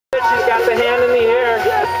She's got the hand in the air,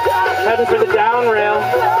 heading for the down rail.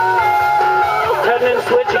 Heading in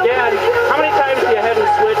switch again. How many times do you head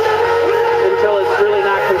and switch until it's really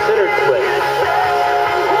not considered switch?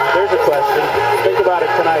 There's a question. Think about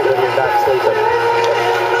it tonight when you're not sleeping.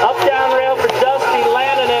 Up down rail for Dusty,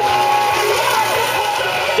 landing it.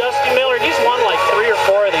 Dusty Miller, he's won like 3 or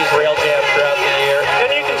 4 of these rail jams throughout the year, and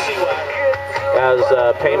you can see what as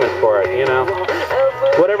payment for it, you know.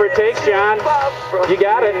 Whatever it takes, John. You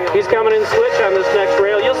got it. He's coming in switch on this next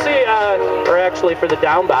rail. You'll see, or actually for the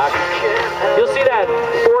down box, you'll see that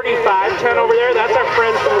 45-10 over there. That's our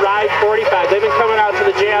friends from Ride 45. They've been coming out to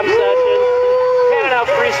the jam session, handing out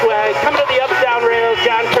free swag. Coming to the up-down rails,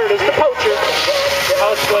 John Curtis, the poacher.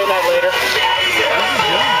 I'll explain that later.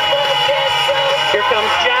 Here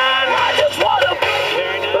comes John.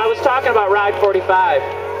 But I was talking about Ride 45.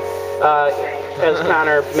 As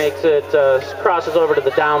Connor makes it, crosses over to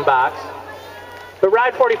the down box. But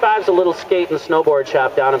Ride 45 is a little skate and snowboard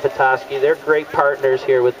shop down in Petoskey. They're great partners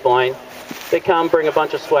here with Boyne. They come, bring a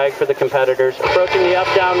bunch of swag for the competitors. Approaching the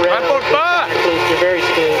up-down rail. They're very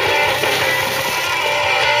smooth.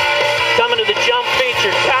 Coming to the jump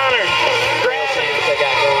feature, Connor. Great things they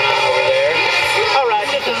got going on over there. All right,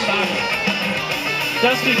 this is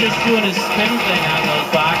Dusty just doing his spin thing on those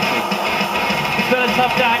boxes. He's been a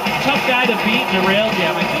tough guy to beat in the rail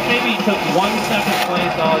jam. I think maybe he took 1 second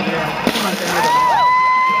place all year.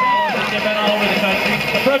 They've been all over the country.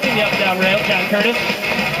 Approaching the up-down rail, John Curtis.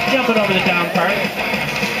 Jumping over the down part.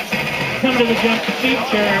 Come to the jump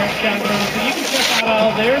feature, John Curtis. So you can check out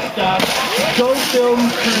all their stuff. Go film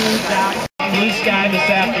through that blue sky this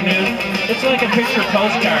afternoon. It's like a picture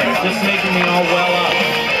postcard. It's just making me all well up.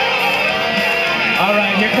 All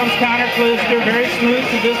right, here comes Connor Klooster. Very smooth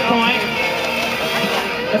to this point.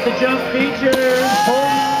 At the jump feature,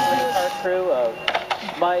 our crew of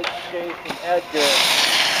Mike, Jason, Edgar,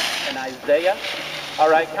 and Isaiah. All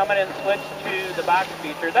right, coming in switch to the box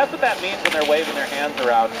feature. That's what that means when they're waving their hands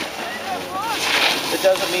around. It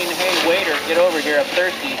doesn't mean, hey, waiter, get over here, I'm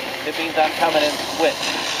thirsty. It means I'm coming in switch.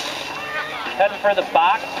 Heading for the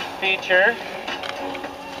box feature.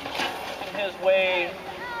 His way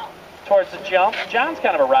towards the jump. John's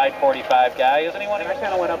kind of a Ride 45 guy, isn't he? I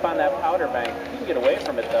kind of went up on that powder bank. You can get away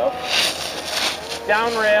from it, though.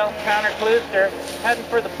 Down rail, Connor Klooster. Heading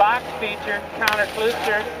for the box feature, Connor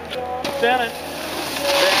Klooster. Spinning.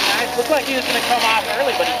 Very nice. Looks like he was going to come off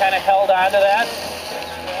early, but he kind of held on to that.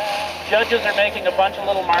 Judges are making a bunch of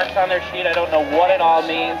little marks on their sheet. I don't know what it all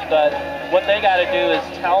means, but what they got to do is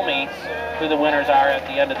tell me who the winners are at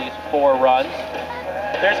the end of these 4 runs.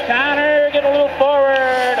 There's Connor getting a little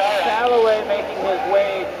forward. All right. Callaway making his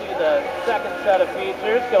way to the second set of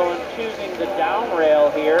features, choosing the down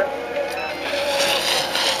rail here.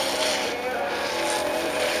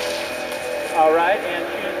 All right, and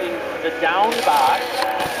choosing the down box.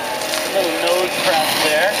 A little nose press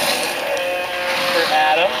there for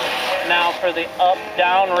Adam. Now for the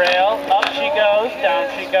up-down rail. Up she goes, down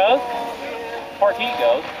she goes. Or he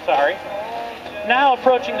goes, sorry. Now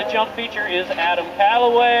approaching the jump feature is Adam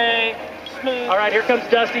Callaway. Smooth. All right, here comes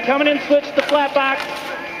Dusty. Coming in, switch to the flat box.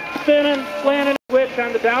 Spinning, landing, switch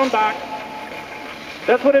on the down box.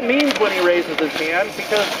 That's what it means when he raises his hand,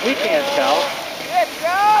 because we can't tell. Good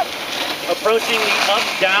job! Approaching the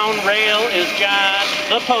up-down rail is John,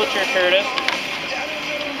 the poacher Curtis.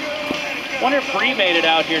 Wonder if Bree made it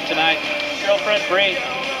out here tonight. Girlfriend Bree.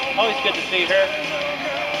 Always good to see her.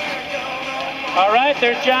 All right,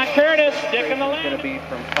 there's John Curtis, sticking the lane. It's going to be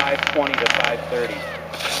from 5:20 to 5:30.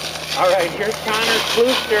 All right, here's Connor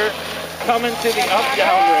Klooster coming to the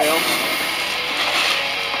up-down rail.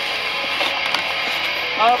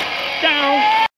 Up, down.